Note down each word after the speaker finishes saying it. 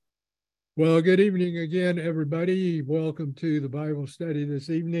Well, good evening again, everybody. Welcome to the Bible study this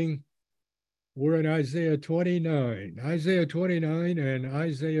evening. We're in Isaiah 29. Isaiah 29 and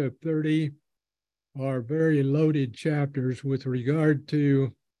Isaiah 30 are very loaded chapters with regard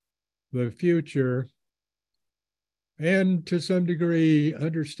to the future and to some degree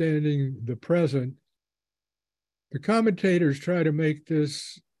understanding the present. The commentators try to make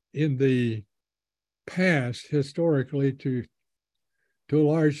this in the past historically to a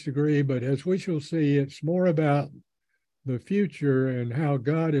large degree, but as we shall see, it's more about the future and how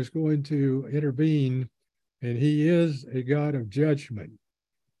God is going to intervene, and He is a God of judgment.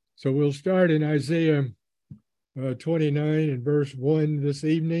 So we'll start in Isaiah 29 and verse 1 this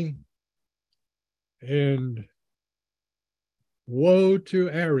evening. And woe to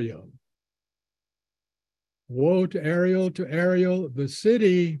Ariel! Woe to Ariel, the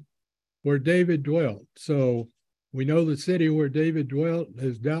city where David dwelt. So we know the city where David dwelt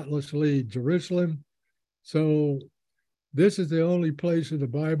is doubtlessly Jerusalem. So this is the only place in the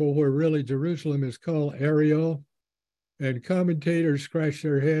Bible where really Jerusalem is called Ariel. And commentators scratch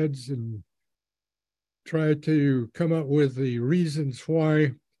their heads and try to come up with the reasons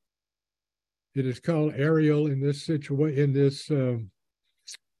why it is called Ariel in this situation, in this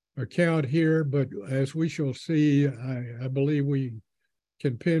account here. But as we shall see, I believe we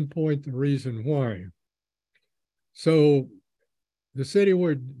can pinpoint the reason why. So the city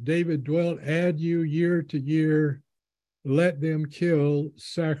where David dwelt, add you year to year, let them kill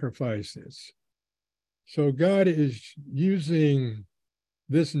sacrifices. So God is using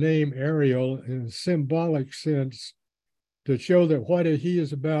this name Ariel in a symbolic sense to show that what he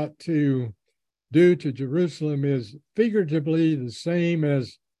is about to do to Jerusalem is figuratively the same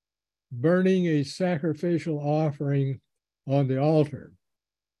as burning a sacrificial offering on the altar.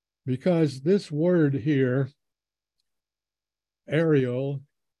 Because this word here, Ariel,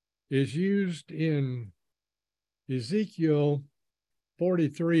 is used in Ezekiel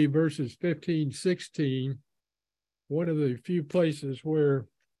 43 verses 15, 16, one of the few places where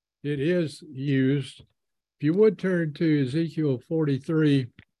it is used. If you would turn to Ezekiel 43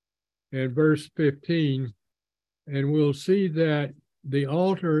 and verse 15, and we'll see that the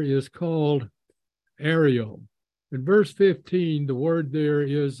altar is called Ariel. In verse 15, the word there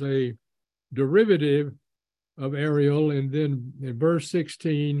is a derivative of Ariel, and then in verse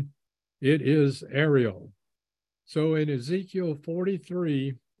 16, it is Ariel. So in Ezekiel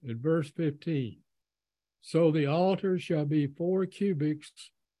 43 and verse 15, so the altar shall be 4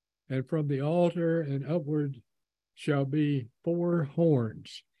 cubits, and from the altar and upward shall be 4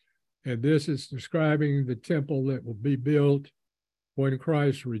 horns. And this is describing the temple that will be built when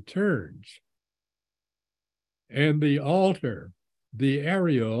Christ returns. And the altar, the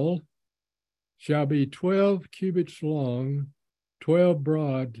Ariel, shall be 12 cubits long, 12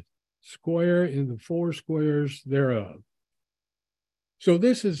 broad, square in the 4 squares thereof. So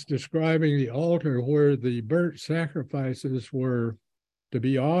this is describing the altar where the burnt sacrifices were to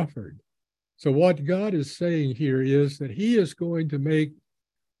be offered. So what God is saying here is that He is going to make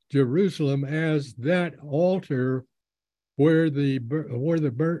Jerusalem as that altar where the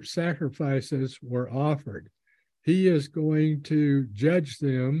burnt sacrifices were offered. He is going to judge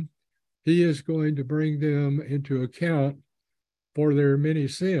them. He is going to bring them into account for their many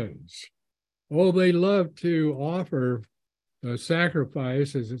sins. Oh, they love to offer a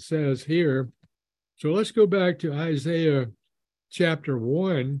sacrifice, as it says here. So let's go back to Isaiah chapter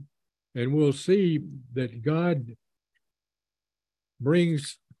 1, and we'll see that God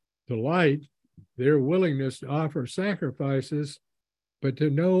brings to light their willingness to offer sacrifices, but to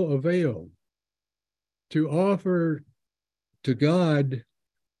no avail. To offer to God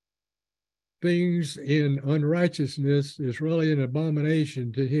things in unrighteousness is really an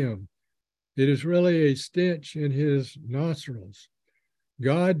abomination to Him. It is really a stench in His nostrils.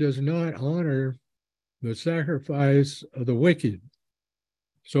 God does not honor the sacrifice of the wicked.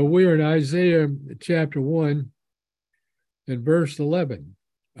 So we are in Isaiah chapter 1 and verse 11.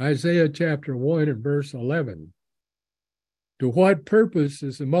 Isaiah chapter 1 and verse 11. To what purpose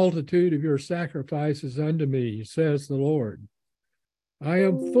is the multitude of your sacrifices unto me, says the Lord? I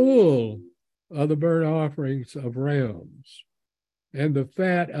am full of the burnt offerings of rams and the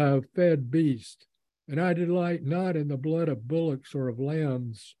fat of fed beasts, and I delight not in the blood of bullocks or of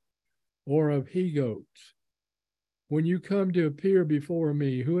lambs or of he-goats. When you come to appear before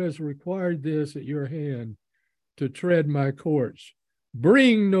me, who has required this at your hand to tread my courts?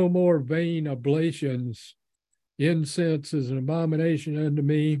 Bring no more vain oblations. Incense is an abomination unto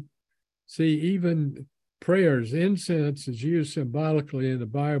me. See, even prayers, incense is used symbolically in the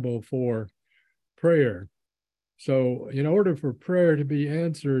Bible for prayer. So in order for prayer to be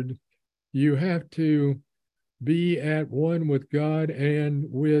answered, You have to be at one with God and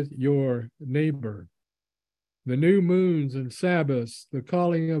with your neighbor. The new moons and Sabbaths, the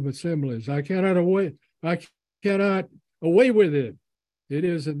calling of assemblies. I cannot away with it. It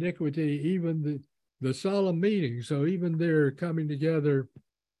is iniquity, even the solemn meeting. So even they're coming together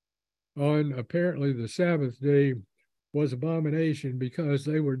on apparently the Sabbath day was abomination because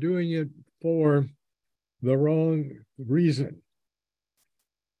they were doing it for the wrong reason.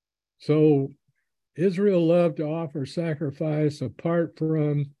 So Israel loved to offer sacrifice apart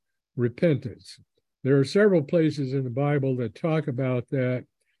from repentance. There are several places in the Bible that talk about that,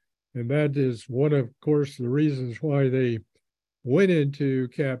 and that is one of course, the reasons why they went into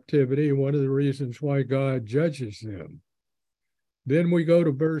captivity, one of the reasons why God judges them. Then we go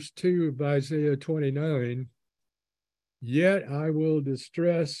to verse 2 of Isaiah 29. Yet I will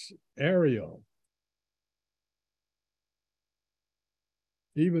distress Ariel.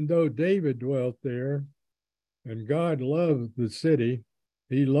 Even though David dwelt there and God loved the city,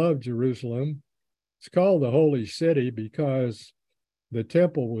 he loved Jerusalem. It's called the Holy City because the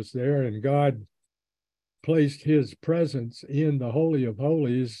temple was there and God placed his presence in the Holy of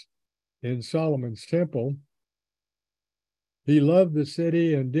Holies in Solomon's temple. He loved the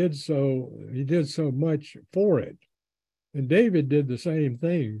city and he did so much for it. And David did the same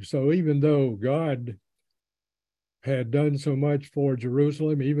thing. So even though God had done so much for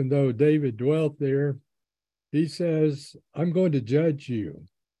Jerusalem, even though David dwelt there, he says, I'm going to judge you,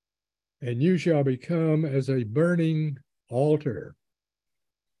 and you shall become as a burning altar.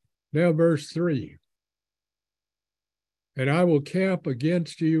 Now, verse 3. And I will camp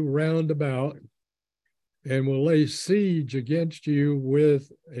against you round about, and will lay siege against you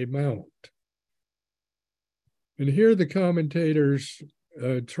with a mount. And here the commentators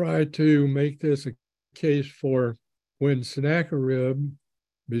try to make this a case for when Sennacherib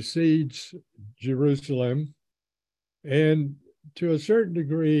besieged Jerusalem. And to a certain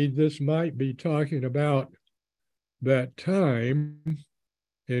degree, this might be talking about that time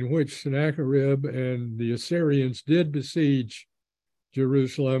in which Sennacherib and the Assyrians did besiege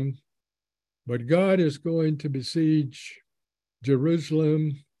Jerusalem. But God is going to besiege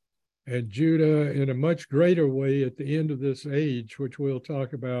Jerusalem and Judah in a much greater way at the end of this age, which we'll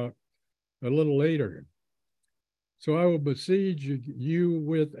talk about a little later. So I will besiege you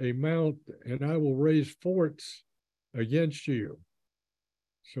with a mount, and I will raise forts against you.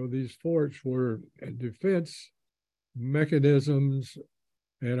 So these forts were defense mechanisms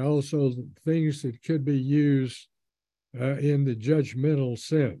and also things that could be used in the judgmental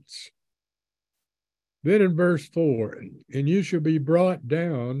sense. Then in verse 4, and you shall be brought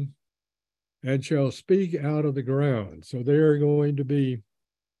down and shall speak out of the ground. So they're going to be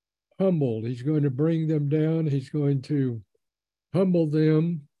humbled. He's going to bring them down. He's going to humble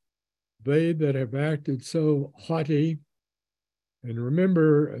them, they that have acted so haughty. And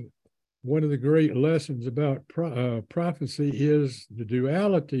remember, one of the great lessons about prophecy is the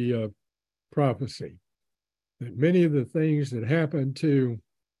duality of prophecy. That many of the things that happened to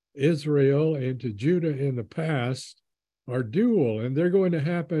Israel and to Judah in the past are dual, and they're going to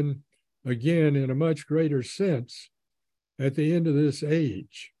happen again in a much greater sense at the end of this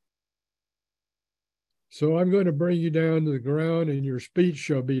age. So I'm going to bring you down to the ground, and your speech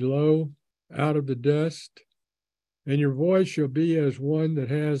shall be low out of the dust, and your voice shall be as one that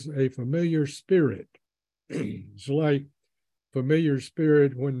has a familiar spirit. It's like familiar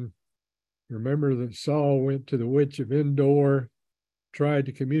spirit when, remember that Saul went to the witch of Endor, tried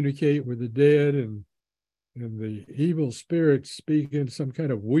to communicate with the dead, and the evil spirits speak in some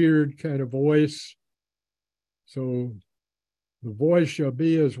kind of weird kind of voice. So the voice shall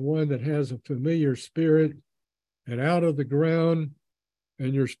be as one that has a familiar spirit, and out of the ground,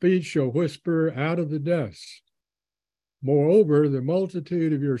 and your speech shall whisper out of the dust. Moreover, the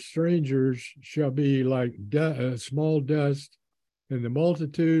multitude of your strangers shall be like small dust, and the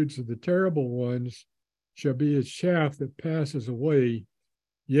multitudes of the terrible ones shall be as chaff that passes away.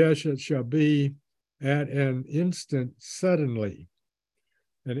 Yes, it shall be at an instant suddenly.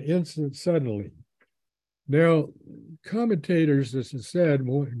 An instant suddenly. Now, commentators, this is said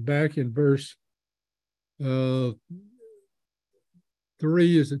back in verse 3,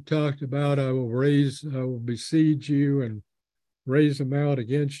 as it talked about, I will besiege you and raise them out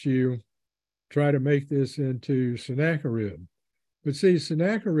against you, try to make this into Sennacherib. But see,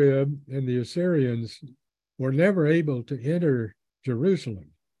 Sennacherib and the Assyrians were never able to enter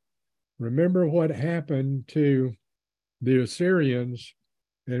Jerusalem. Remember what happened to the Assyrians,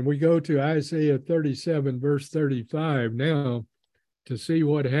 and we go to Isaiah 37, verse 35 now to see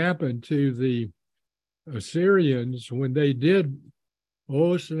what happened to the Assyrians when they did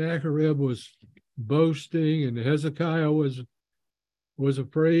Oh, Sennacherib was boasting, and Hezekiah was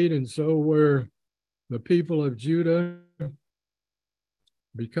afraid, and so were the people of Judah,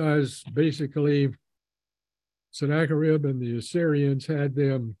 because basically Sennacherib and the Assyrians had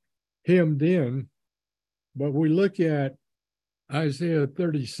them hemmed in. But we look at Isaiah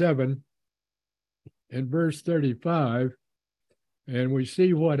 37 and verse 35, and we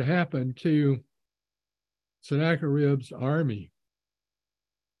see what happened to Sennacherib's army.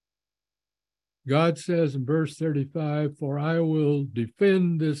 God says in verse 35, "For I will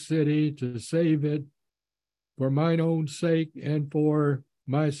defend this city to save it for mine own sake and for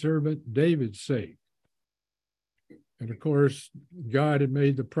my servant David's sake." And of course, God had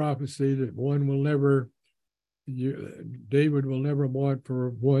made the prophecy that David will never want for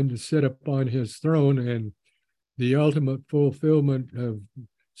one to sit upon his throne, and the ultimate fulfillment of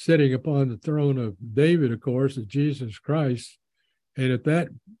sitting upon the throne of David, of course, is Jesus Christ. And if that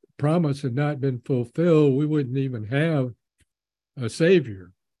promise had not been fulfilled, we wouldn't even have a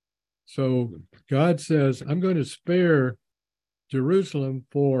Savior. So God says, I'm going to spare Jerusalem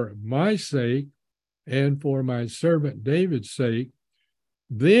for my sake and for my servant David's sake.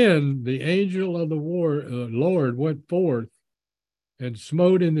 Then the angel of the Lord went forth and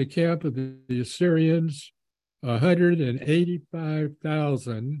smote in the camp of the Assyrians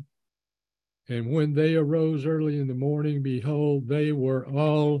 185,000. And when they arose early in the morning, behold, they were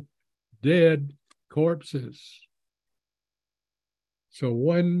all dead corpses. So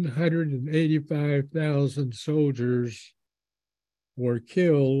 185,000 soldiers were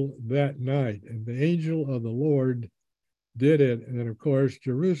killed that night, and the angel of the Lord did it. And of course,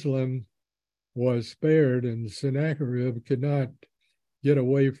 Jerusalem was spared, and Sennacherib could not get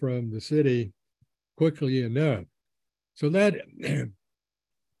away from the city quickly enough. So that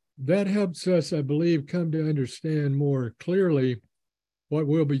helps us, I believe, come to understand more clearly what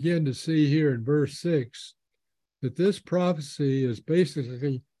we'll begin to see here in verse 6, that this prophecy is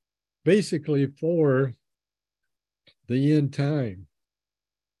basically for the end time.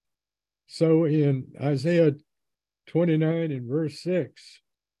 So in Isaiah 29 and verse 6,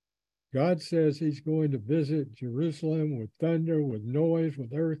 God says he's going to visit Jerusalem with thunder, with noise,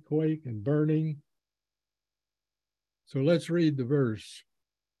 with earthquake and burning. So let's read the verse.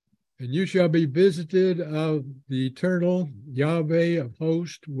 "And you shall be visited of the eternal Yahweh of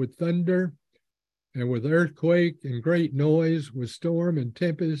hosts with thunder and with earthquake and great noise, with storm and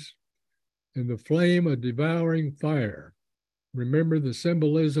tempest and the flame of devouring fire." Remember the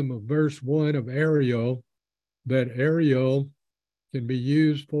symbolism of verse 1 of Ariel, that Ariel can be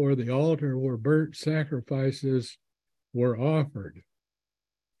used for the altar where burnt sacrifices were offered.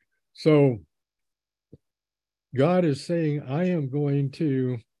 So God is saying, I am going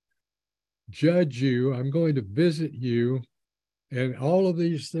to judge you, I'm going to visit you, and all of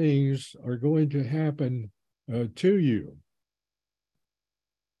these things are going to happen to you.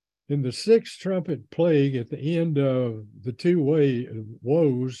 In the sixth trumpet plague, at the end of the two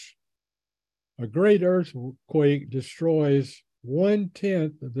woes, a great earthquake destroys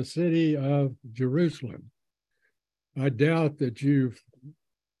 1/10 of the city of Jerusalem. I doubt that you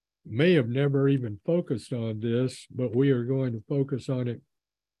may have never even focused on this, but we are going to focus on it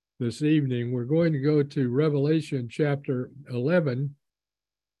this evening. We're going to go to Revelation chapter 11,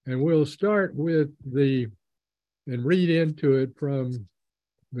 and we'll start with and read into it from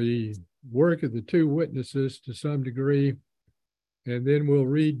the work of the two witnesses to some degree, and then we'll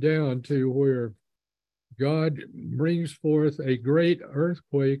read down to where God brings forth a great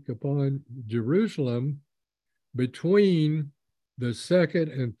earthquake upon Jerusalem between the second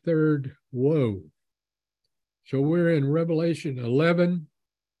and third woe. So we're in Revelation 11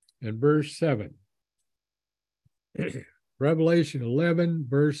 and verse 7. Revelation 11,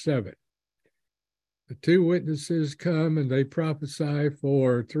 verse 7. The two witnesses come and they prophesy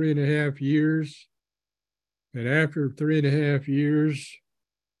for 3.5 years. And after 3.5 years,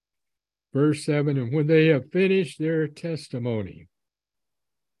 verse 7, and when they have finished their testimony.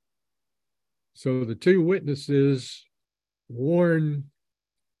 So the two witnesses warn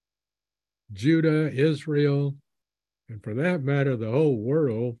Judah, Israel, and for that matter, the whole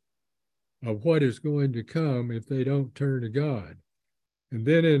world, of what is going to come if they don't turn to God. And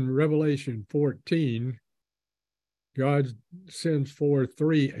then in Revelation 14, God sends forth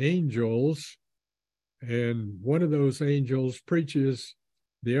 3 angels, and one of those angels preaches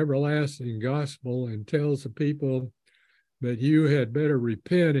the everlasting gospel and tells the people that you had better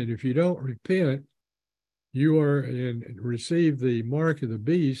repent, and if you don't repent, you are and receive the mark of the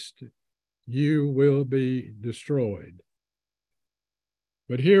beast, you will be destroyed.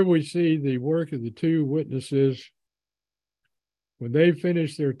 But here we see the work of the two witnesses When they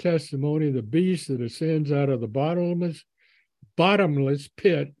finish their testimony, the beast that ascends out of the bottomless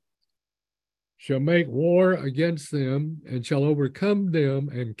pit shall make war against them and shall overcome them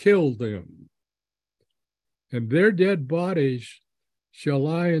and kill them. And their dead bodies shall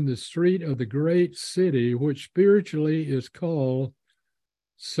lie in the street of the great city, which spiritually is called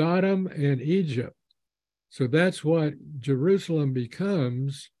Sodom and Egypt. So that's what Jerusalem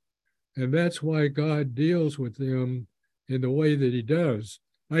becomes, and that's why God deals with them in the way that he does.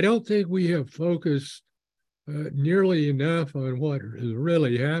 I don't think we have focused nearly enough on what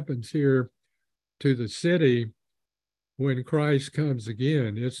really happens here to the city when Christ comes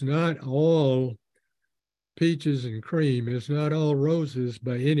again. It's not all peaches and cream. It's not all roses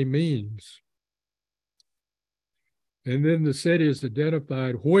by any means. And then the city is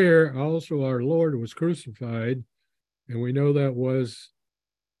identified where also our Lord was crucified. And we know that was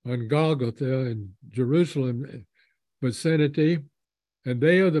on Golgotha in Jerusalem vicinity. And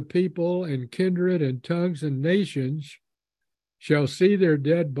they are the people and kindred and tongues and nations shall see their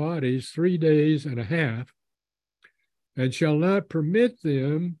dead bodies 3 days and a half, and shall not permit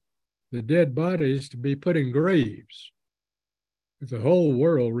them, the dead bodies, to be put in graves. The whole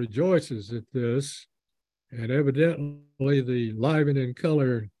world rejoices at this, and evidently the Live and in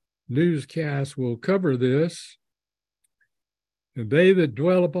Color newscast will cover this. And they that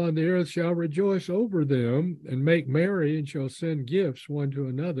dwell upon the earth shall rejoice over them and make merry, and shall send gifts one to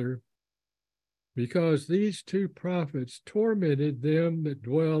another, because these two prophets tormented them that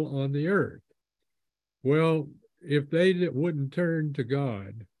dwell on the earth. Well, if they wouldn't turn to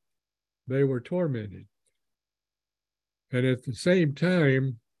God, they were tormented. And at the same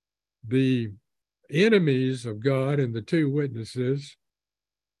time, the enemies of God and the two witnesses,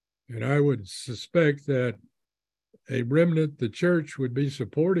 and I would suspect that a remnant, the church, would be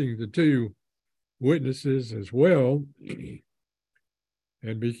supporting the two witnesses as well.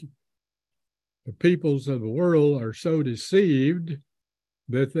 And the peoples of the world are so deceived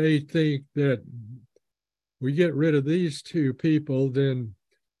that they think that we get rid of these two people, then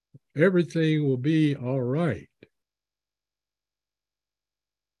everything will be all right.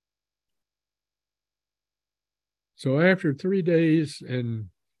 So after 3 days and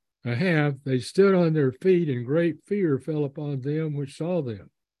a half, they stood on their feet, and great fear fell upon them which saw them.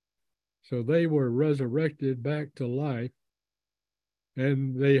 So they were resurrected back to life.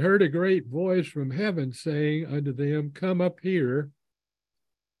 And they heard a great voice from heaven saying unto them, Come up here.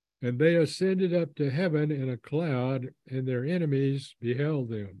 And they ascended up to heaven in a cloud, and their enemies beheld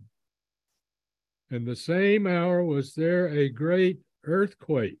them. And the same hour was there a great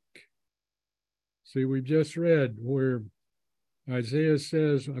earthquake. See, we've just read where Isaiah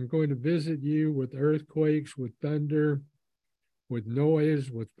says, I'm going to visit you with earthquakes, with thunder, with noise,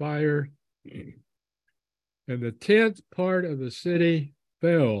 with fire. And the 10th part of the city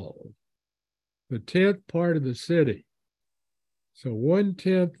fell. The 10th part of the city. So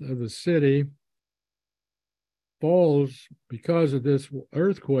 1/10 of the city falls because of this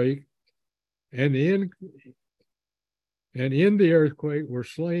earthquake, and in the earthquake were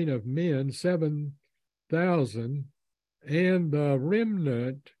slain of men 7,000, and the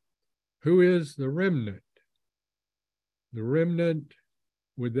remnant. Who is the remnant? The remnant,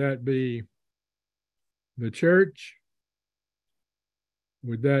 would that be the church?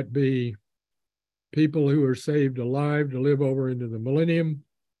 Would that be people who are saved alive to live over into the millennium?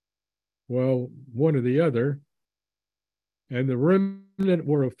 Well, one or the other. And the remnant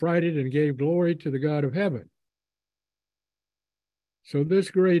were affrighted and gave glory to the God of heaven. So this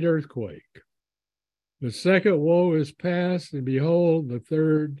great earthquake, the second woe is past, and behold, the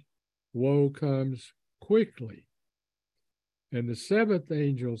third woe comes quickly. And the seventh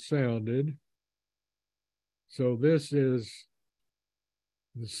angel sounded. So this is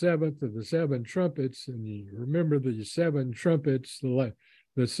the seventh of the seven trumpets. And you remember the seven trumpets, the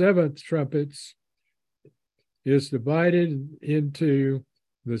seventh trumpets is divided into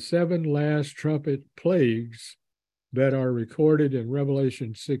the seven last trumpet plagues that are recorded in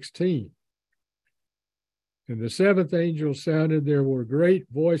Revelation 16. And the seventh angel sounded, there were great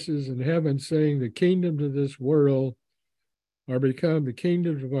voices in heaven saying, the kingdoms of this world are become the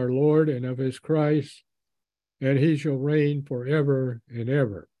kingdoms of our Lord and of his Christ, and he shall reign forever and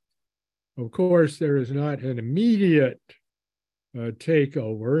ever. Of course, there is not an immediate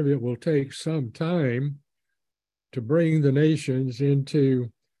takeover. It will take some time to bring the nations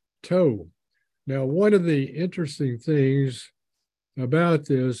into tow. Now, one of the interesting things about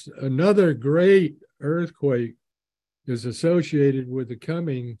this, another great earthquake is associated with the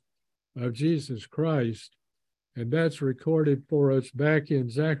coming of Jesus Christ, and that's recorded for us back in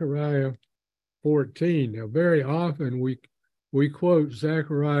Zechariah 14. Now, very often we we quote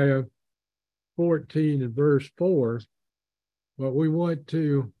Zechariah 14 and verse 4, but we want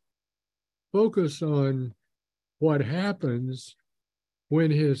to focus on what happens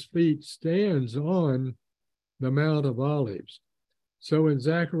when his feet stands on the Mount of Olives. So in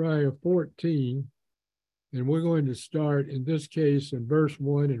Zechariah 14, and we're going to start in this case in verse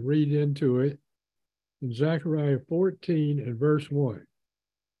 1 and read into it. In Zechariah 14 and verse 1.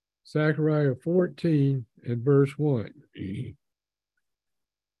 Zechariah 14 and verse 1.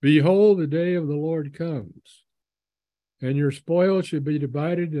 Behold, the day of the Lord comes, and your spoil shall be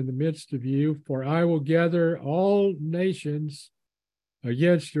divided in the midst of you, for I will gather all nations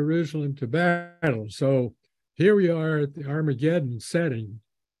against Jerusalem to battle. So here we are at the Armageddon setting.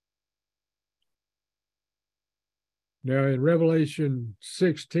 Now in Revelation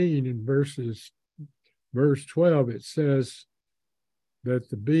 16 in verse 12, it says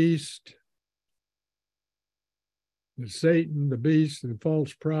that the beast, the Satan, the beast, and the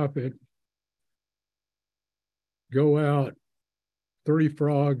false prophet go out, three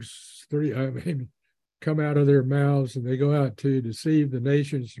frogs, come out of their mouths, and they go out to deceive the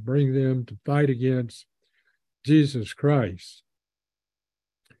nations to bring them to fight against Jesus Christ.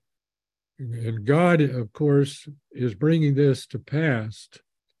 And God, of course, is bringing this to pass.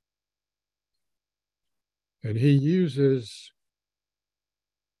 And he uses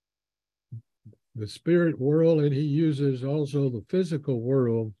the spirit world, and he uses also the physical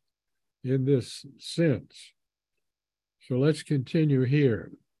world in this sense. So let's continue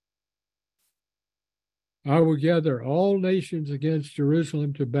here. I will gather all nations against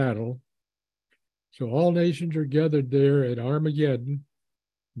Jerusalem to battle. So all nations are gathered there at Armageddon,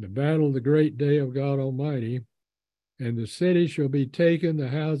 the battle of the great day of God Almighty. And the city shall be taken, the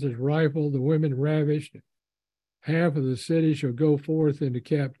houses rifled, the women ravished. Half of the city shall go forth into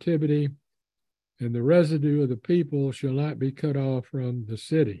captivity, and the residue of the people shall not be cut off from the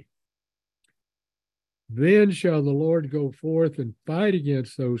city. Then shall the Lord go forth and fight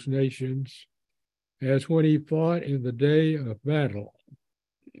against those nations, as when he fought in the day of battle.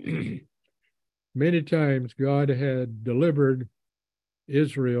 Many times God had delivered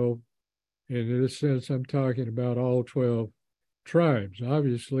Israel, and in this sense, I'm talking about all 12 tribes.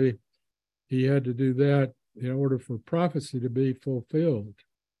 Obviously, he had to do that in order for prophecy to be fulfilled.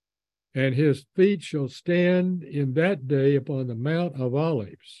 And his feet shall stand in that day upon the Mount of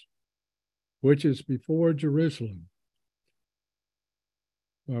Olives, which is before Jerusalem.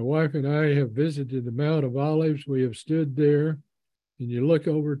 My wife and I have visited the Mount of Olives. We have stood there, and you look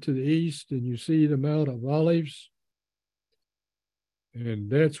over to the east and you see the Mount of Olives. And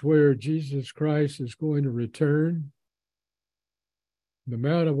that's where Jesus Christ is going to return. The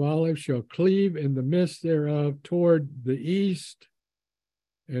Mount of Olives shall cleave in the midst thereof toward the east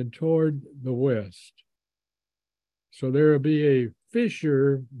and toward the west. So there will be a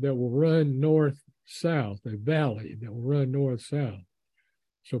fissure that will run north-south, a valley that will run north-south.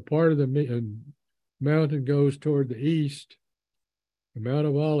 So part of the mountain goes toward the east. The Mount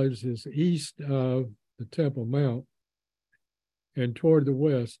of Olives is east of the Temple Mount and toward the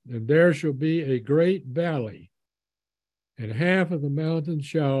west. And there shall be a great valley, and half of the mountain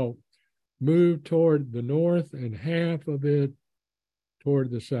shall move toward the north and half of it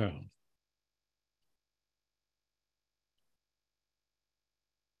toward the south.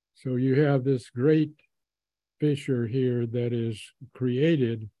 So you have this great fissure here that is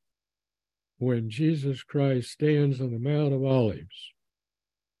created when Jesus Christ stands on the Mount of Olives.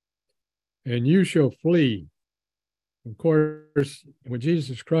 And you shall flee. Of course, when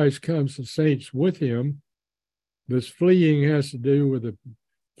Jesus Christ comes, the saints with him, this fleeing has to do with the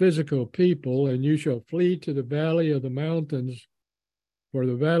physical people. And you shall flee to the valley of the mountains, for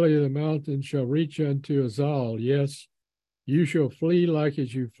the valley of the mountains shall reach unto Azal. Yes, you shall flee like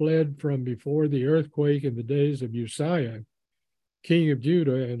as you fled from before the earthquake in the days of Uzziah, king of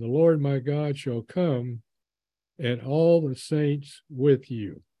Judah, and the Lord my God shall come, and all the saints with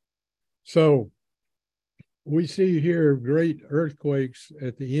you. So we see here great earthquakes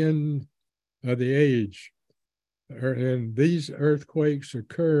at the end of the age. And these earthquakes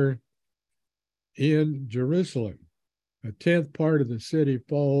occur in Jerusalem. A 10th part of the city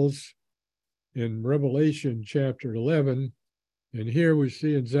falls in Revelation chapter 11. And here we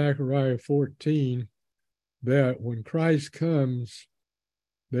see in Zechariah 14 that when Christ comes,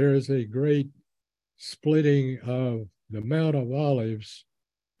 there is a great splitting of the Mount of Olives.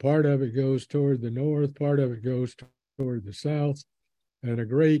 Part of it goes toward the north, part of it goes toward the south, and a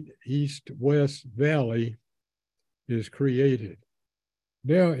great east-west valley is created.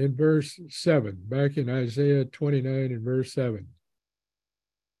 Now in verse 7, back in Isaiah 29 and verse 7.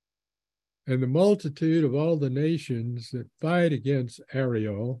 And the multitude of all the nations that fight against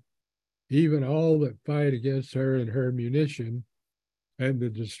Ariel, even all that fight against her and her munition, and to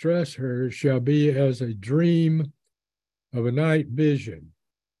distress her, shall be as a dream of a night vision.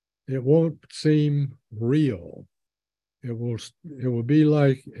 It won't seem real. It will be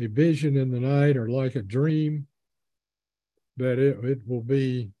like a vision in the night or like a dream, but it will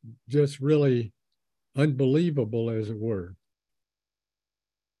be just really unbelievable, as it were.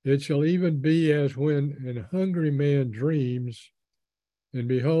 It shall even be as when an hungry man dreams, and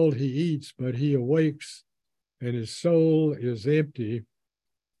behold, he eats, but he awakes, and his soul is empty,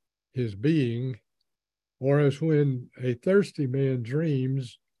 his being, or as when a thirsty man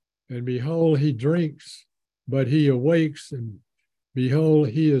dreams, and behold, he drinks, but he awakes, and behold,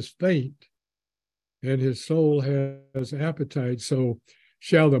 he is faint, and his soul has appetite. So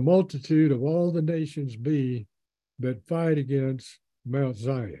shall the multitude of all the nations be that fight against Mount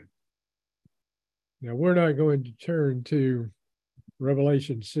Zion. Now, we're not going to turn to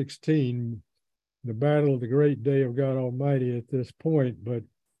Revelation 16, the battle of the great day of God Almighty at this point, but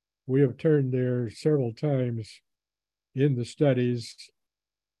we have turned there several times in the studies.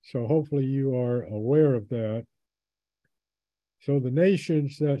 So hopefully you are aware of that. So the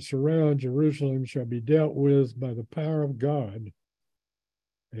nations that surround Jerusalem shall be dealt with by the power of God.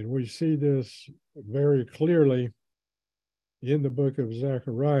 And we see this very clearly in the book of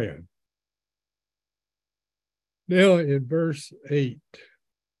Zechariah. Now in verse 8,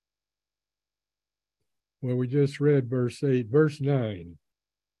 well, we just read verse 8, verse 9.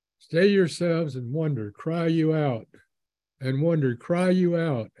 Stay yourselves and wonder, cry you out, and wonder, cry you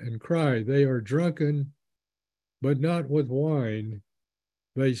out, and cry. They are drunken, but not with wine.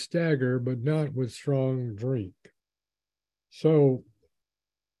 They stagger, but not with strong drink. So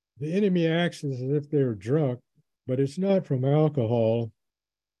the enemy acts as if they're drunk, but it's not from alcohol.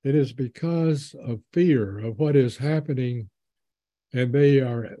 It is because of fear of what is happening, and they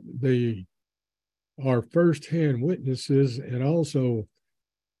are firsthand witnesses and also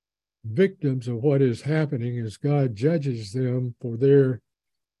victims of what is happening as God judges them for their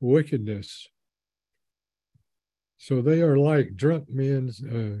wickedness. So they are like drunk men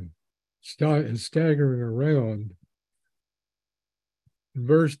staggering around. In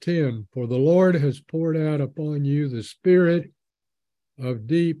verse 10, for the Lord has poured out upon you the spirit of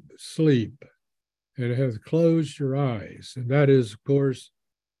deep sleep and has closed your eyes. And that is, of course,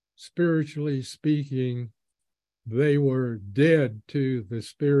 spiritually speaking, they were dead to the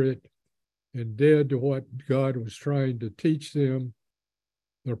spirit and dead to what God was trying to teach them.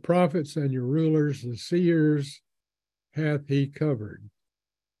 The prophets and your rulers, the seers, hath he covered.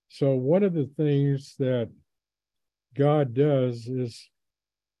 So one of the things that God does is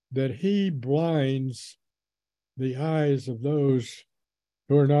that he blinds the eyes of those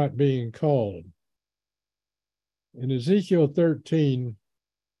who are not being called. In Ezekiel 13,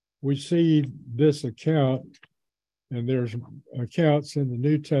 we see this account, and there's accounts in the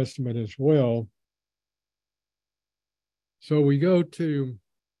New Testament as well. So we go to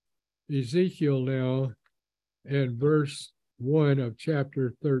Ezekiel now and verse 1 of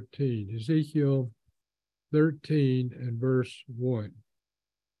chapter 13. Ezekiel 13 and verse 1.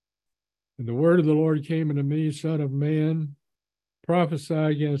 And the word of the Lord came unto me, Son of man, prophesy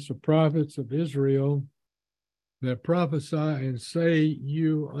against the prophets of Israel, that prophesy and say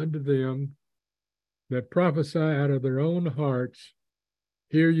you unto them, that prophesy out of their own hearts,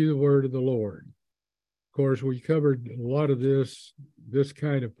 hear you the word of the Lord. Of course, we covered a lot of this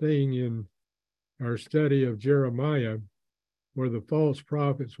kind of thing in our study of Jeremiah, where the false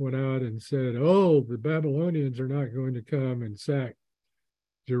prophets went out and said, oh, the Babylonians are not going to come and sack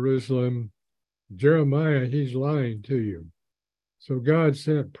Jerusalem. Jeremiah, he's lying to you. So God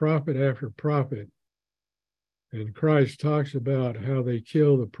sent prophet after prophet, and Christ talks about how they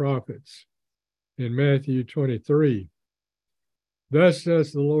kill the prophets in Matthew 23. Thus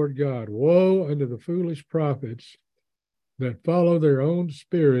says the Lord God, woe unto the foolish prophets that follow their own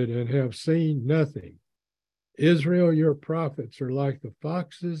spirit and have seen nothing. Israel, your prophets are like the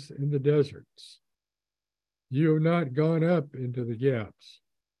foxes in the deserts. You have not gone up into the gaps,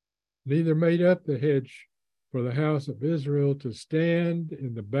 neither made up the hedge for the house of Israel to stand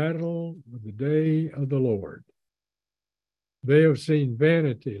in the battle of the day of the Lord. They have seen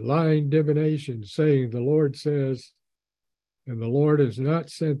vanity, lying divination, saying, the Lord says, and the Lord has not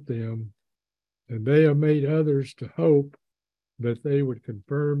sent them, and they have made others to hope that they would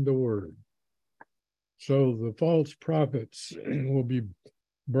confirm the word. So the false prophets will be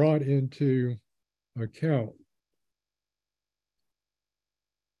brought into account.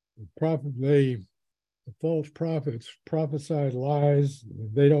 The prophet, they the false prophets prophesy lies.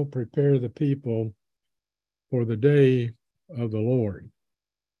 They don't prepare the people for the day of the Lord.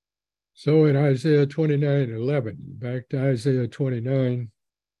 So in Isaiah 29:11, back to Isaiah 29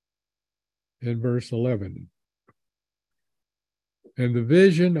 and verse 11. And the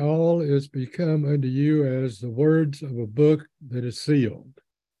vision all is become unto you as the words of a book that is sealed.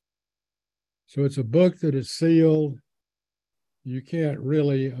 So it's a book that is sealed. You can't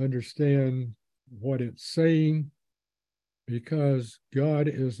really understand what it's saying because God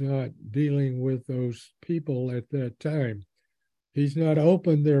is not dealing with those people at that time. He's not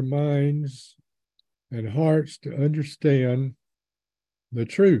opened their minds and hearts to understand the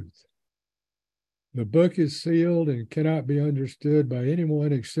truth. The book is sealed and cannot be understood by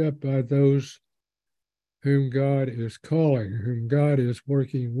anyone except by those whom God is calling, whom God is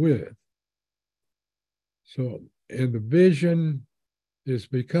working with. So, and the vision is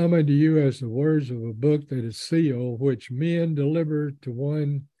become unto you as the words of a book that is sealed, which men deliver to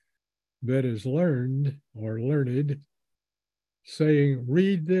one that is learned or learned, saying,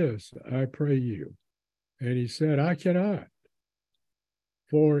 read this, I pray you. And he said, I cannot,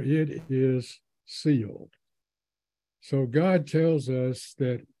 for it is sealed. So God tells us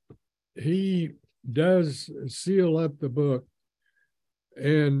that he does seal up the book,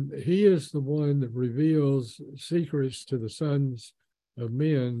 and he is the one that reveals secrets to the sons of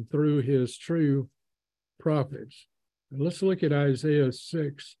men through his true prophets. And let's look at Isaiah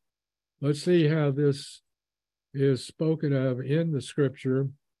 6. Let's see how this is spoken of in the scripture.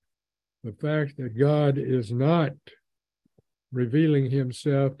 The fact that God is not revealing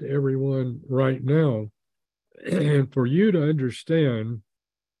himself to everyone right now. And for you to understand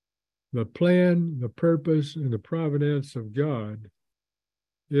the plan, the purpose, and the providence of God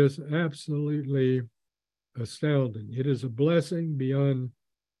is absolutely astounding. It is a blessing beyond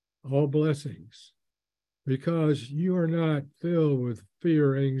all blessings because you are not filled with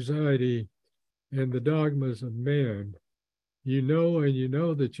fear, anxiety, and the dogmas of man. You know, and you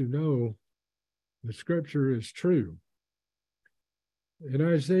know that you know the scripture is true. In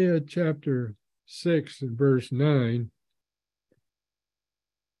Isaiah chapter 6 and verse 9,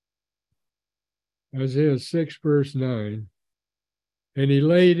 Isaiah 6 verse 9, and he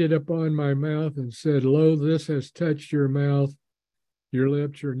laid it upon my mouth and said, lo, this has touched your mouth, your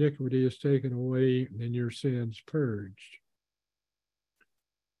lips, your iniquity is taken away, and your sins purged.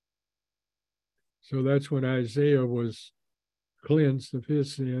 So that's when Isaiah was cleansed of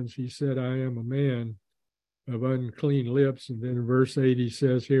his sins. He said, I am a man of unclean lips. And then in verse 8, he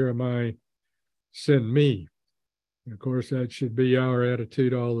says, here am I, send me. And of course, that should be our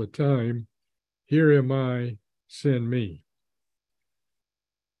attitude all the time. Here am I, send me.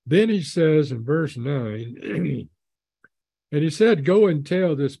 Then he says in verse 9, and he said, go and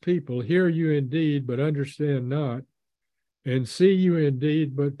tell this people, hear you indeed, but understand not, and see you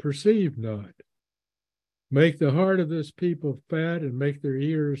indeed, but perceive not. Make the heart of this people fat and make their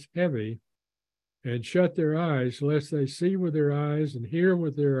ears heavy, and shut their eyes, lest they see with their eyes and hear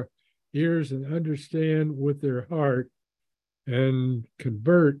with their ears and understand with their heart and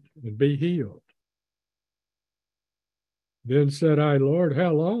convert and be healed. Then said I, Lord,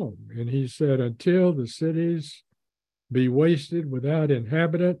 how long? And he said, until the cities be wasted without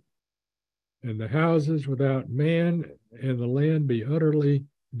inhabitant, and the houses without man, and the land be utterly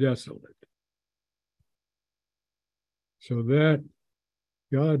desolate. So that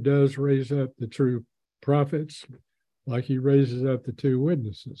God does raise up the true prophets, like he raises up the two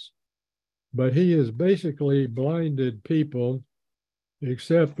witnesses. But he has basically blinded people,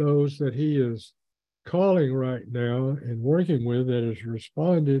 except those that he is calling right now and working with that has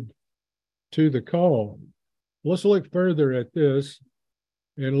responded to the call. Let's look further at this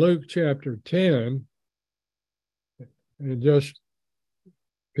in Luke chapter 10 and just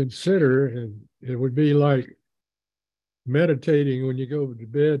consider, and it would be like meditating when you go to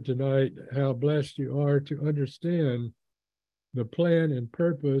bed tonight, how blessed you are to understand the plan and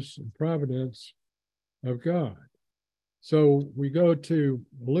purpose and providence of God. So we go to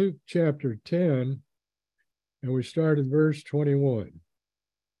Luke chapter 10 and we start in verse 21.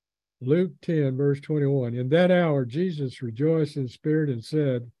 Luke 10, verse 21. In that hour, Jesus rejoiced in spirit and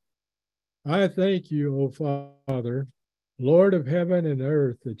said, I thank you, O Father, Lord of heaven and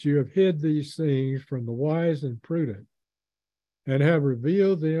earth, that you have hid these things from the wise and prudent and have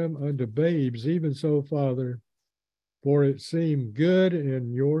revealed them unto babes. Even so, Father, for it seemed good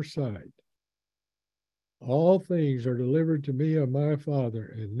in your sight. All things are delivered to me of my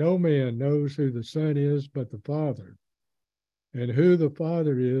Father, and no man knows who the Son is but the Father, and who the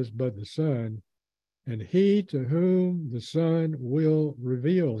Father is but the Son, and he to whom the Son will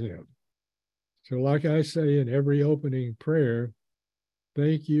reveal him. So like I say in every opening prayer,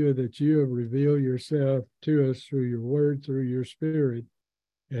 thank you that you have revealed yourself to us through your word, through your spirit,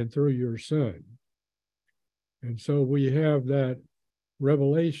 and through your Son. And so we have that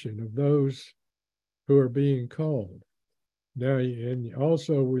revelation of those who are being called. Now, and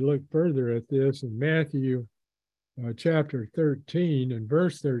also we look further at this in Matthew chapter 13 and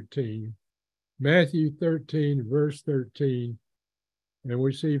verse 13. Matthew 13, verse 13. And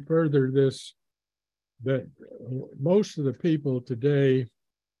we see further this, that most of the people today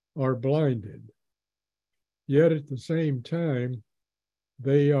are blinded. Yet at the same time,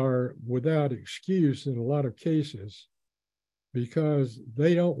 they are without excuse in a lot of cases because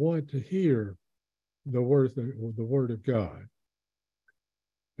they don't want to hear the word of God.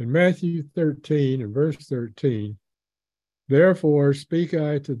 In Matthew 13 and verse 13, therefore speak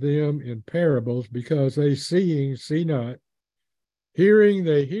I to them in parables, because they seeing see not, hearing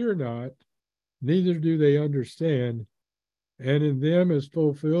they hear not, neither do they understand. And in them is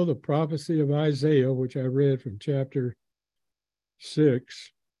fulfilled the prophecy of Isaiah, which I read from chapter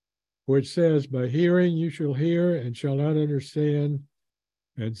 6, which says, by hearing you shall hear and shall not understand,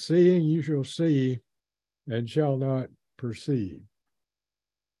 and seeing you shall see and shall not perceive.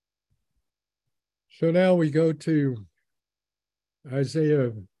 So now we go to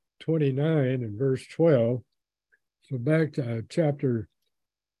Isaiah 29 and verse 12. So back to chapter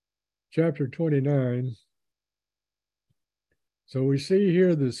 29. So we see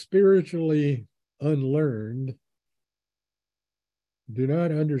here the spiritually unlearned do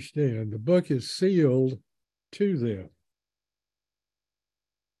not understand. The book is sealed to them.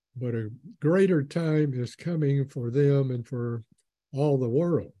 But a greater time is coming for them and for all the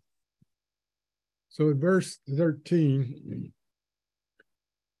world. So in verse 13,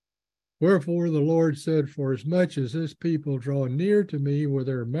 wherefore the Lord said, for as much as this people draw near to me with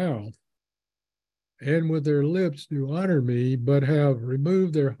their mouth, and with their lips do honor me, but have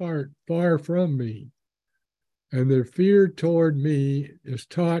removed their heart far from me, and their fear toward me is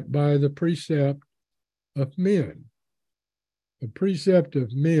taught by the precept of men. The precept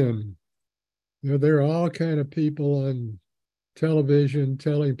of men. You know, there are all kind of people on television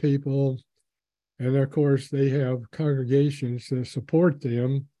telling people, and of course they have congregations that support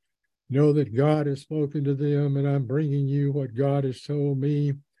them, know that God has spoken to them, and I'm bringing you what God has told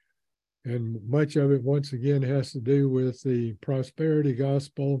me. And much of it, once again, has to do with the prosperity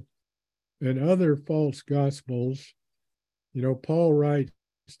gospel and other false gospels. You know, Paul writes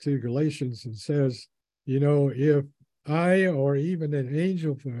to Galatians and says, you know, if I or even an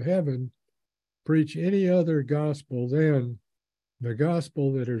angel from heaven preach any other gospel than the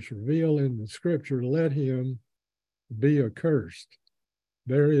gospel that is revealed in the scripture, let him be accursed.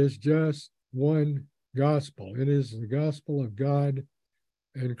 There is just one gospel. It is the gospel of God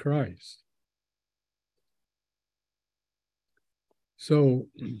and Christ. So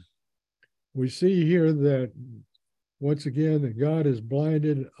we see here that, once again, that God has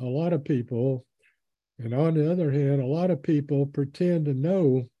blinded a lot of people. And on the other hand, a lot of people pretend to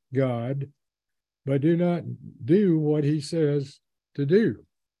know God, but do not do what he says to do.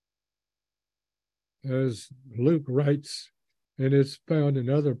 As Luke writes, and it's found in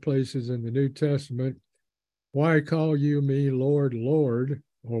other places in the New Testament, why call you me Lord, Lord,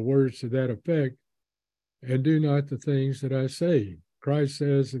 or words to that effect, and do not the things that I say? Christ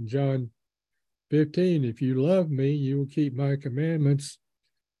says in John 15, if you love me, you will keep my commandments,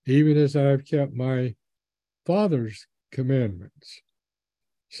 even as I've kept my Father's commandments.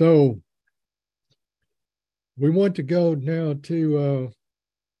 So we want to go now to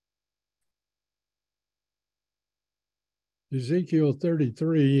Ezekiel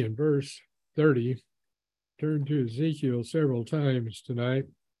 33 and verse 30. Turn to Ezekiel several times tonight.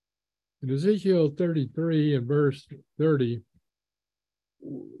 In Ezekiel 33 and verse 30,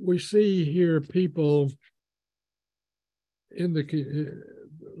 we see here people in the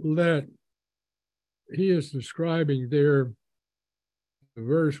that he is describing there, the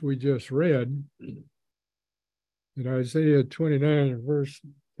verse we just read in Isaiah 29 and verse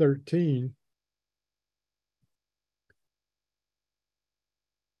 13.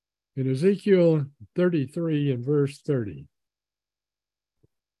 In Ezekiel 33 and verse 30.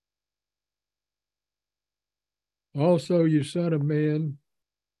 Also, you son of man,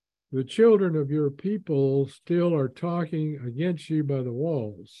 the children of your people still are talking against you by the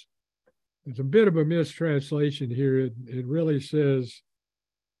walls. It's a bit of a mistranslation here. It really says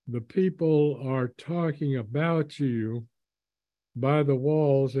the people are talking about you by the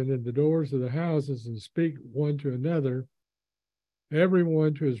walls and in the doors of the houses, and speak one to another,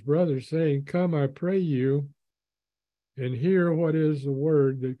 everyone to his brother, saying, come, I pray you, and hear what is the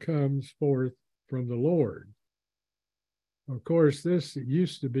word that comes forth from the Lord. Of course, this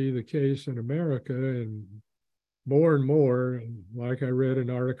used to be the case in America, and more, like I read an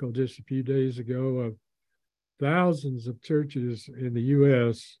article just a few days ago of thousands of churches in the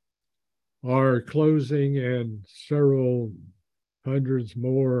U.S. are closing, and several hundreds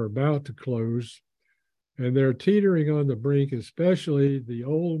more are about to close. And they're teetering on the brink, especially the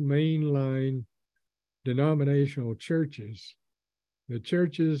old mainline denominational churches. The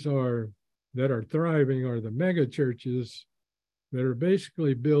churches that are thriving are the mega churches that are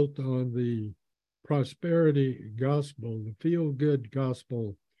basically built on the prosperity gospel, the feel-good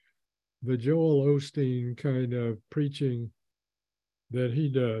gospel, the Joel Osteen kind of preaching that he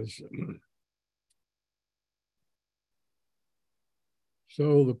does.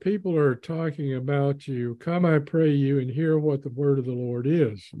 So the people are talking about you. Come, I pray you, and hear what the word of the Lord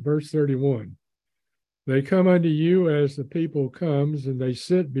is. Verse 31. They come unto you as the people comes, and they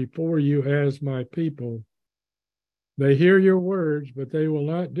sit before you as my people. They hear your words, but they will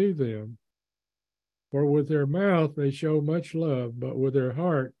not do them. For with their mouth they show much love, but with their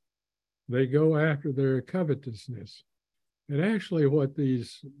heart they go after their covetousness. And actually what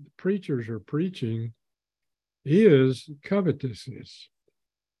these preachers are preaching is covetousness,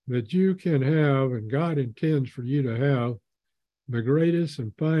 that you can have, and God intends for you to have, the greatest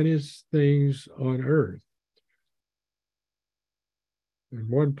and finest things on earth. In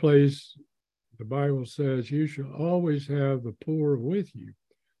one place, the Bible says you shall always have the poor with you.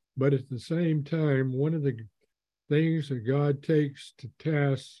 But at the same time, one of the things that God takes to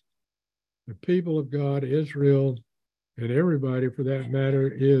task the people of God, Israel, and everybody for that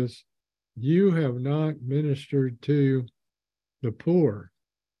matter, is you have not ministered to the poor.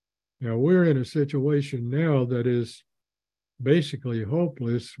 Now, we're in a situation now that is basically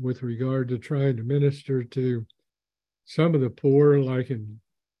hopeless with regard to trying to minister to some of the poor, like in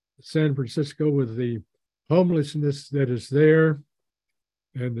San Francisco with the homelessness that is there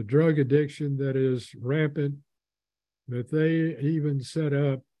and the drug addiction that is rampant, that they even set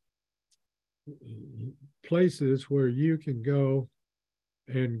up places where you can go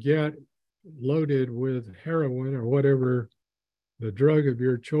and get loaded with heroin or whatever the drug of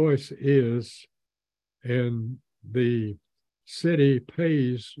your choice is, and the city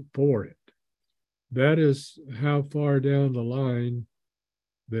pays for it. That is how far down the line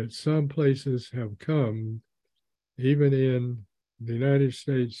that some places have come, even in the United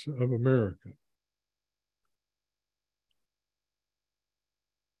States of America.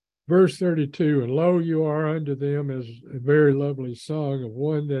 Verse 32, and lo, you are unto them as a very lovely song of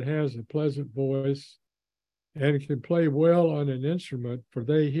one that has a pleasant voice and can play well on an instrument, for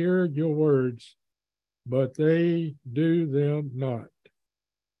they hear your words, but they do them not.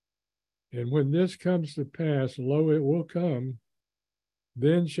 And when this comes to pass, lo, it will come,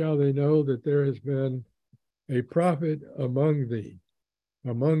 then shall they know that there has been a prophet among them.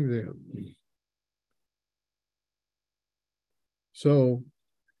 So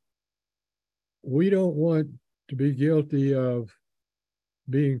we don't want to be guilty of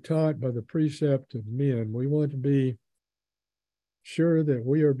being taught by the precept of men. We want to be sure that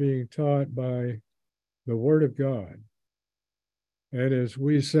we are being taught by the Word of God. And as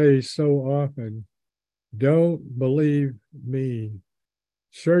we say so often, don't believe me.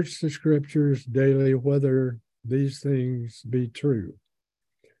 Search the scriptures daily whether these things be true.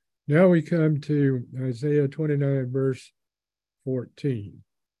 Now we come to Isaiah 29, verse 14.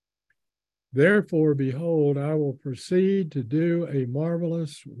 Therefore, behold, I will proceed to do a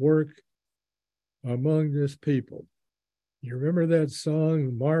marvelous work among this people. You remember that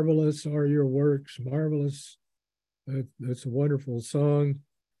song, Marvelous Are Your Works, Marvelous? That's a wonderful song.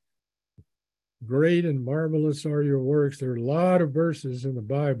 Great and marvelous are your works. There are a lot of verses in the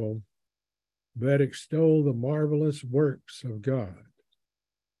Bible that extol the marvelous works of God.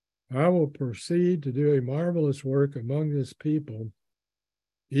 I will proceed to do a marvelous work among this people,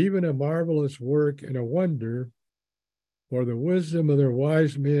 even a marvelous work and a wonder, for the wisdom of their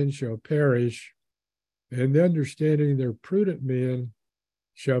wise men shall perish, and the understanding of their prudent men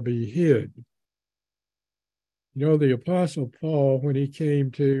shall be hid. You know, the Apostle Paul, when he came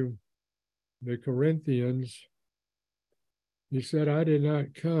to the Corinthians, he said, I did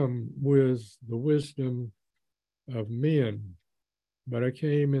not come with the wisdom of men, but I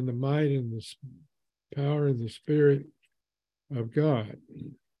came in the might and the power and the Spirit of God.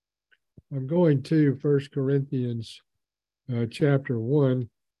 I'm going to 1 Corinthians chapter 1,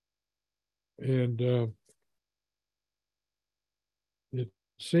 and it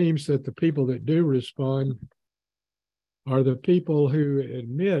seems that the people that do respond are the people who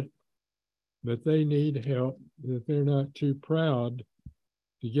admit that they need help, that they're not too proud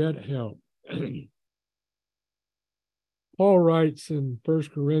to get help. Paul writes in 1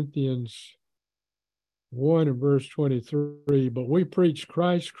 Corinthians 1 and verse 23, but we preach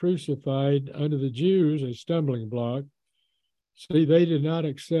Christ crucified unto the Jews a stumbling block. See, they did not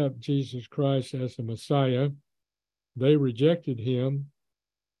accept Jesus Christ as the Messiah. They rejected him.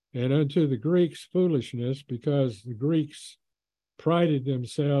 And unto the Greeks foolishness, because the Greeks prided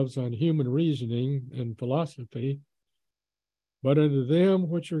themselves on human reasoning and philosophy. But unto them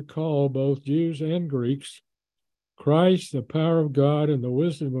which are called, both Jews and Greeks, Christ, the power of God and the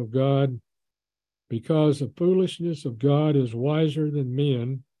wisdom of God, because the foolishness of God is wiser than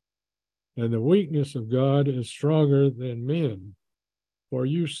men, and the weakness of God is stronger than men. For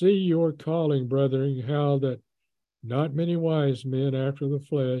you see your calling, brethren, how that not many wise men after the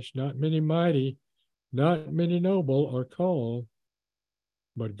flesh, not many mighty, not many noble are called,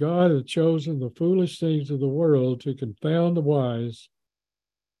 but God hath chosen the foolish things of the world to confound the wise,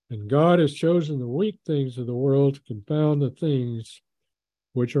 and God has chosen the weak things of the world to confound the things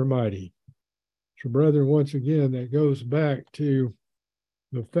which are mighty. So, brethren, once again, that goes back to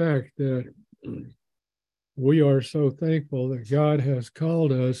the fact that we are so thankful that God has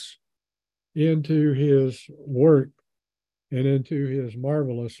called us into his work and into his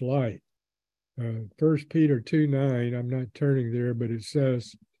marvelous light. 1 Peter 2:9, I'm not turning there, but it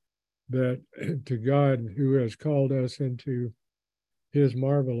says that to God who has called us into his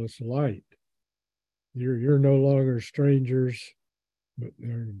marvelous light. You're no longer strangers but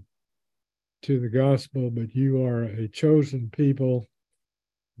to the gospel, but you are a chosen people.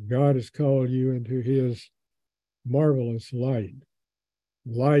 God has called you into his marvelous light.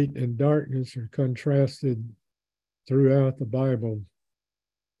 Light and darkness are contrasted throughout the Bible.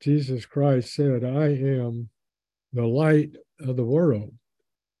 Jesus Christ said, I am the light of the world.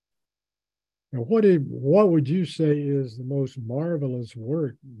 Now, what would you say is the most marvelous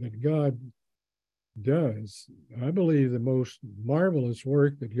work that God does? I believe the most marvelous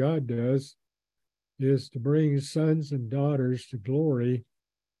work that God does is to bring sons and daughters to glory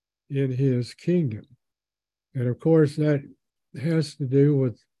in his kingdom. And of course, that has to do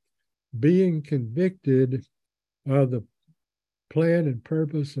with being convicted of the plan and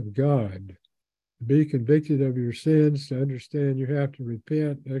purpose of God. To be convicted of your sins, to understand you have to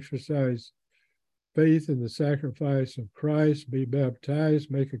repent, exercise faith in the sacrifice of Christ, be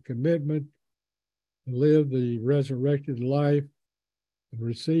baptized, make a commitment, live the resurrected life, and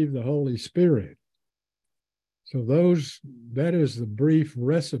receive the Holy Spirit. So that is the brief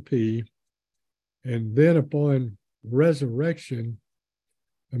recipe. And then upon resurrection,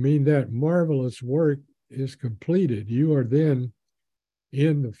 that marvelous work is completed. You are then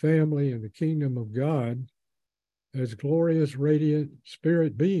in the family and the kingdom of God as glorious, radiant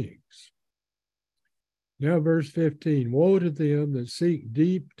spirit beings. Now, verse 15, woe to them that seek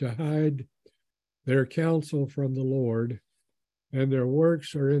deep to hide their counsel from the Lord, and their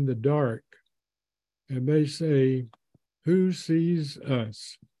works are in the dark. And they say, who sees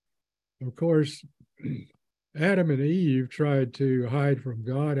us? Of course, Adam and Eve tried to hide from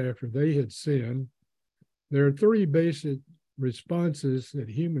God after they had sinned. There are three basic responses that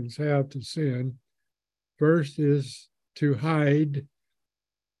humans have to sin. First is to hide.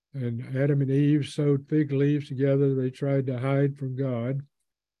 And Adam and Eve sewed fig leaves together. They tried to hide from God.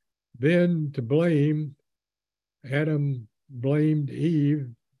 Then to blame. Adam blamed Eve,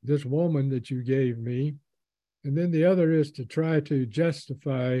 this woman that you gave me. And then the other is to try to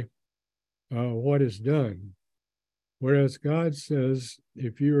justify what is done. Whereas God says,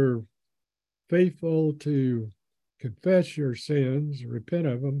 if you're faithful to confess your sins, repent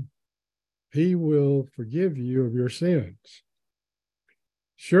of them, he will forgive you of your sins.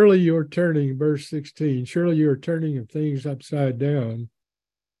 Surely you're turning, verse 16, surely you're turning of things upside down,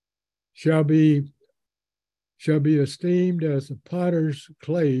 shall be esteemed as the potter's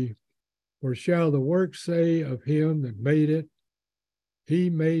clay, or shall the work say of him that made it, he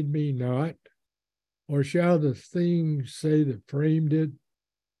made me not? Or shall the thing say that framed it,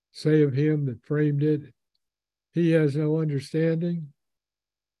 say of him that framed it, he has no understanding?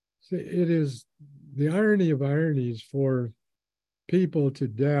 See, it is the irony of ironies for people to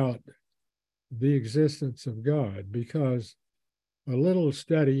doubt the existence of God, because a little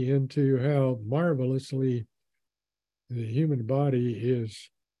study into how marvelously the human body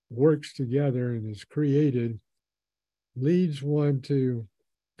works together and is created leads one to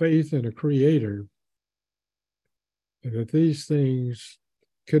faith in a creator, and that these things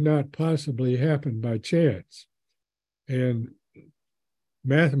could not possibly happen by chance. And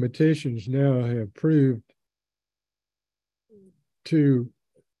mathematicians now have proved to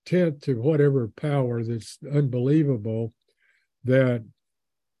 10 to whatever power that's unbelievable that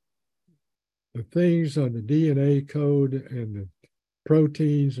the things on the DNA code and the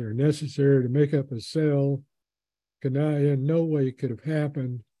proteins are necessary to make up a cell in no way could have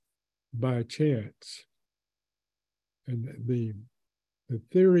happened by chance. And the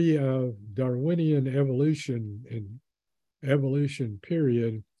theory of Darwinian evolution and evolution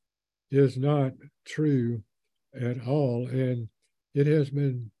period is not true at all. And it has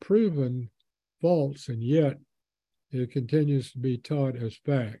been proven false, and yet it continues to be taught as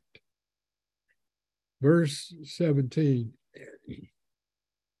fact. Verse 17,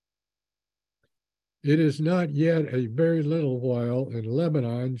 it is not yet a very little while, and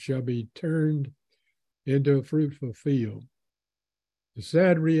Lebanon shall be turned into a fruitful field. The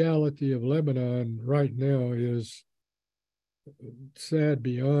sad reality of Lebanon right now is sad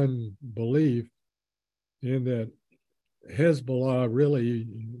beyond belief, in that Hezbollah really,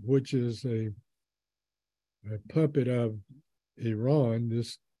 which is a puppet of Iran,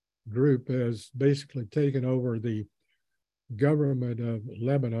 this group has basically taken over the government of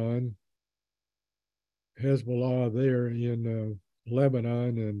Lebanon. Hezbollah there in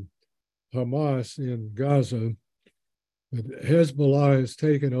Lebanon and Hamas in Gaza. But Hezbollah has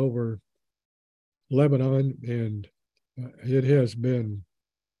taken over Lebanon, and it has been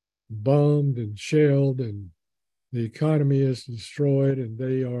bombed and shelled, and the economy is destroyed, and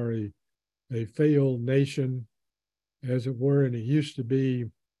they are a failed nation, as it were, and it used to be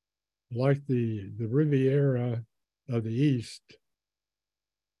like the Riviera of the East.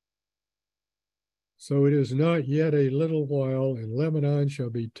 So it is not yet a little while, and Lebanon shall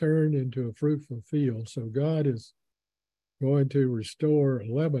be turned into a fruitful field. So God is going to restore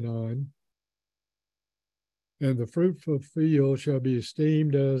Lebanon, and the fruitful field shall be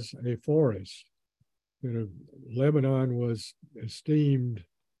esteemed as a forest. Lebanon was esteemed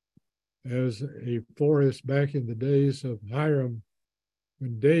as a forest back in the days of Hiram,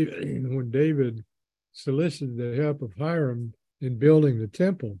 when David solicited the help of Hiram in building the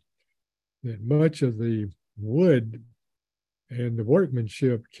temple, that much of the wood and the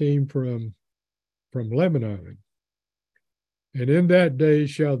workmanship came from Lebanon. And in that day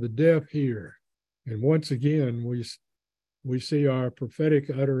shall the deaf hear. And once again, we see our prophetic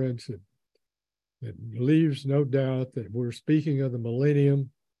utterance that leaves no doubt that we're speaking of the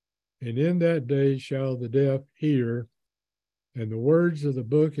millennium. And in that day shall the deaf hear, and the words of the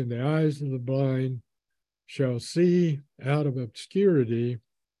book in the eyes of the blind shall see out of obscurity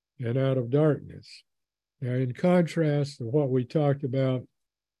and out of darkness. Now, in contrast to what we talked about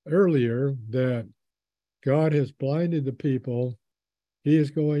earlier, that God has blinded the people, he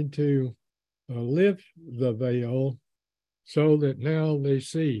is going to lift the veil so that now they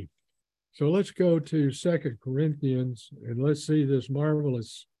see. So let's go to 2 Corinthians, and let's see this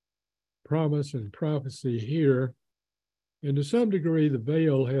marvelous promise and prophecy here. And to some degree, the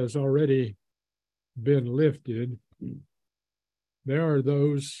veil has already been lifted. There are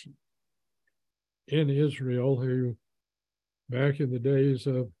those in Israel who, back in the days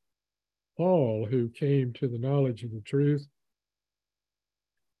of Paul, who came to the knowledge of the truth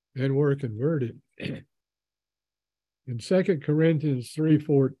and were converted. In 2 Corinthians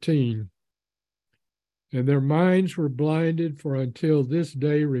 3:14, and their minds were blinded, for until this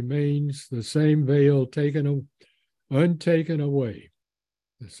day remains the same veil untaken away.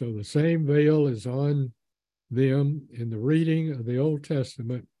 So the same veil is on them in the reading of the Old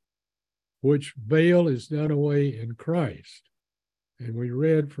Testament, which veil is done away in Christ. And we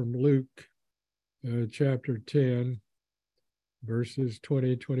read from Luke chapter 10, verses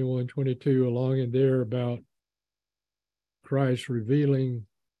 20, 21, 22, along in there about Christ revealing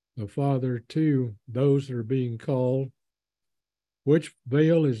the Father to those that are being called, which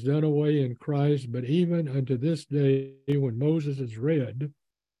veil is done away in Christ. But even unto this day, when Moses is read,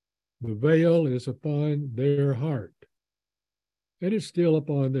 the veil is upon their heart. And it's still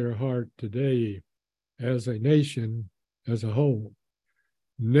upon their heart today as a nation, as a whole.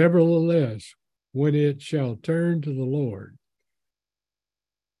 Nevertheless, when it shall turn to the Lord,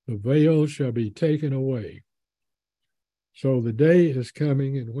 the veil shall be taken away. So the day is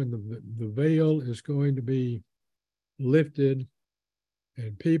coming, and when the veil is going to be lifted,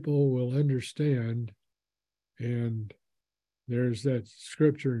 and people will understand. And there's that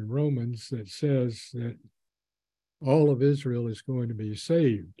scripture in Romans that says that all of Israel is going to be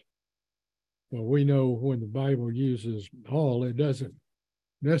saved. Well, we know when the Bible uses all, it doesn't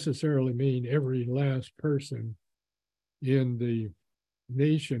necessarily mean every last person in the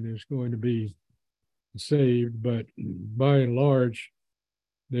nation is going to be saved, but by and large,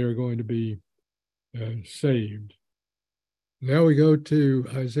 they're going to be saved. Now we go to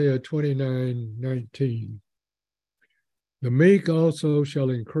Isaiah 29:19. The meek also shall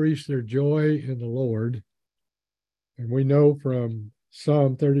increase their joy in the Lord. And we know from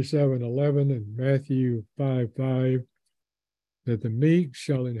Psalm 37:11 and Matthew 5:5 that the meek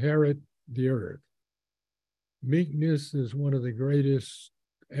shall inherit the earth. Meekness is one of the greatest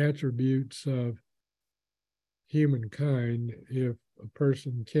attributes of humankind if a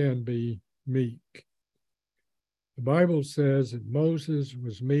person can be meek. The Bible says that Moses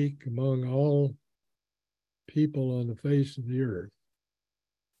was meek among all people on the face of the earth.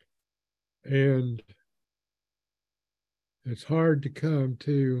 And it's hard to come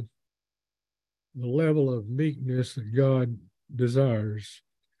to the level of meekness that God desires.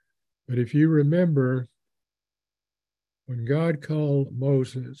 But if you remember, when God called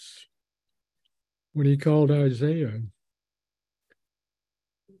Moses, when he called Isaiah,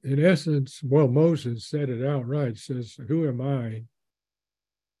 in essence, well, Moses said it outright, says, "Who am I?"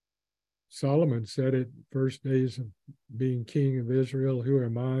 Solomon said it first days of being king of Israel, "Who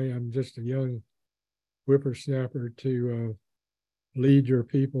am I? I'm just a young whippersnapper to lead your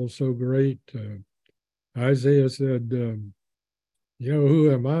people so great." Isaiah said,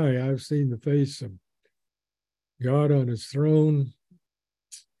 "Who am I? I've seen the face of God on his throne.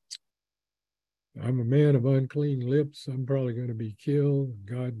 I'm a man of unclean lips. I'm probably going to be killed."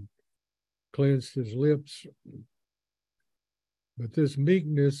 God cleansed his lips. But this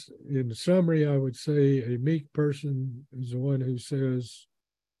meekness, in summary, I would say a meek person is the one who says,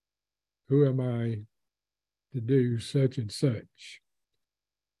 "Who am I to do such and such?"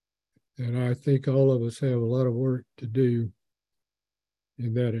 And I think all of us have a lot of work to do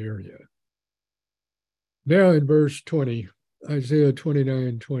in that area. Now in verse 20, Isaiah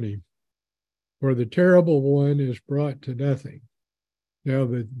 29:20, "For the terrible one is brought to nothing." Now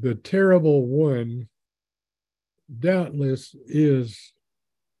the terrible one doubtless is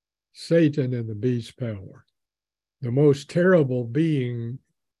Satan and the beast's power. The most terrible being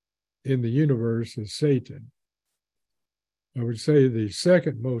in the universe is Satan. I would say the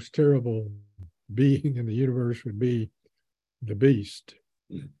second most terrible being in the universe would be the beast.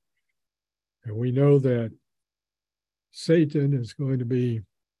 And we know that Satan is going to be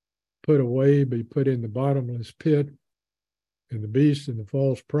put away, be put in the bottomless pit, and the beast and the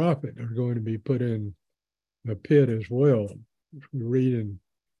false prophet are going to be put in the pit as well. We read in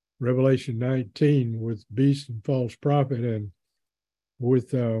Revelation 19 with beast and false prophet, and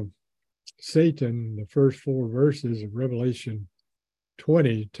with Satan, the first 4 verses of Revelation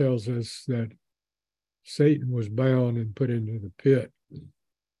 20 tells us that Satan was bound and put into the pit.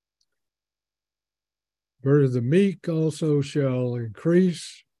 Verse, "The meek also shall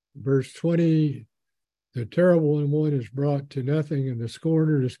increase." Verse 20, "The terrible one is brought to nothing, and the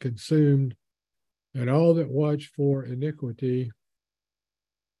scorner is consumed, and all that watch for iniquity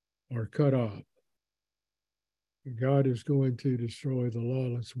are cut off." God is going to destroy the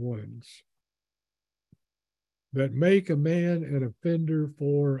lawless ones that make a man an offender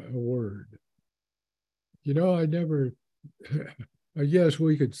for a word. I guess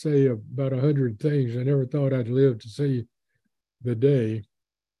we could say about 100 things. I never thought I'd live to see the day.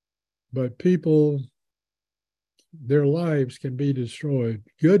 But people, their lives can be destroyed.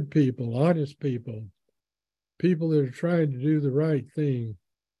 Good people, honest people, people that are trying to do the right thing.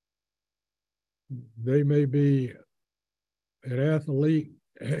 They may be an athlete,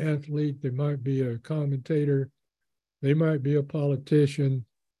 they might be a commentator, they might be a politician,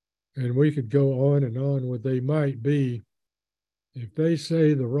 and we could go on and on what they might be. If they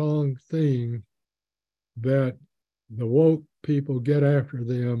say the wrong thing, that the woke people get after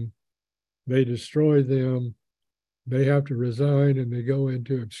them, they destroy them, they have to resign, and they go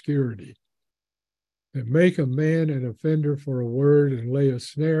into obscurity. That make a man an offender for a word, and lay a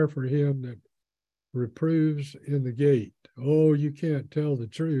snare for him that reproves in the gate. Oh, you can't tell the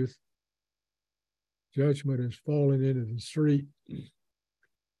truth. Judgment is fallen into the street.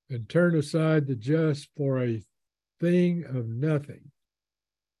 And turn aside the just for a thing of nothing.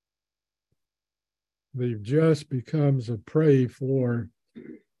 The just becomes a prey for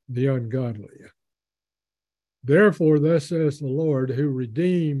the ungodly. Therefore, thus says the Lord, who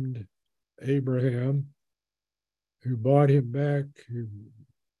redeemed Abraham, who bought him back, who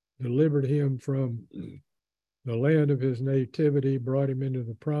delivered him from the land of his nativity, brought him into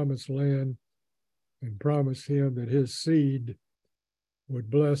the promised land, and promised him that his seed would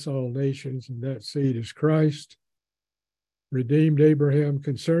bless all nations, and that seed is Christ. Redeemed Abraham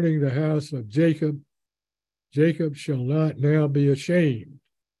concerning the house of Jacob. Jacob shall not now be ashamed,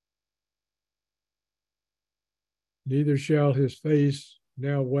 neither shall his face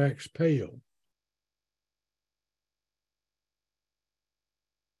now wax pale.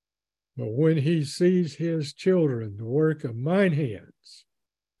 But when he sees his children, the work of mine hands.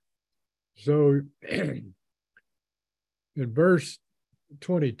 So in verse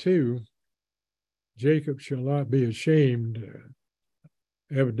 22, Jacob shall not be ashamed,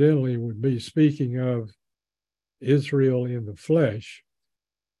 evidently would be speaking of Israel in the flesh.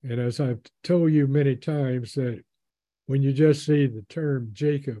 And as I've told you many times, that when you just see the term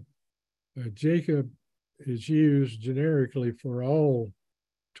Jacob, Jacob is used generically for all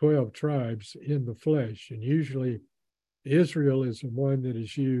 12 tribes in the flesh. And usually Israel is the one that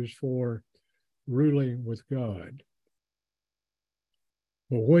is used for ruling with God.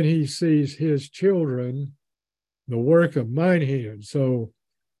 But when he sees his children, the work of mine hands, so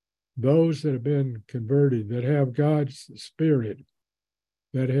those that have been converted, that have God's Spirit,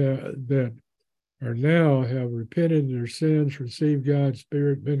 that are now have repented of their sins, received God's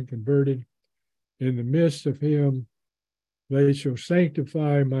Spirit, been converted, in the midst of him, they shall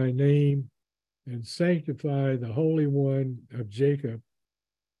sanctify my name and sanctify the Holy One of Jacob,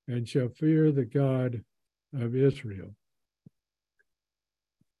 and shall fear the God of Israel.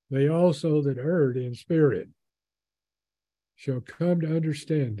 They also that erred in spirit shall come to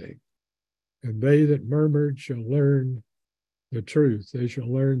understanding, and they that murmured shall learn the truth. They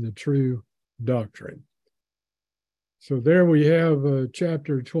shall learn the true doctrine. So there we have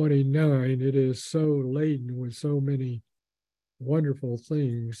chapter 29. It is so laden with so many wonderful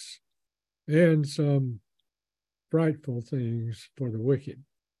things and some frightful things for the wicked.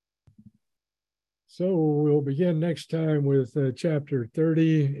 So we'll begin next time with chapter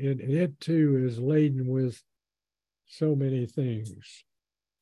 30, and it too is laden with so many things.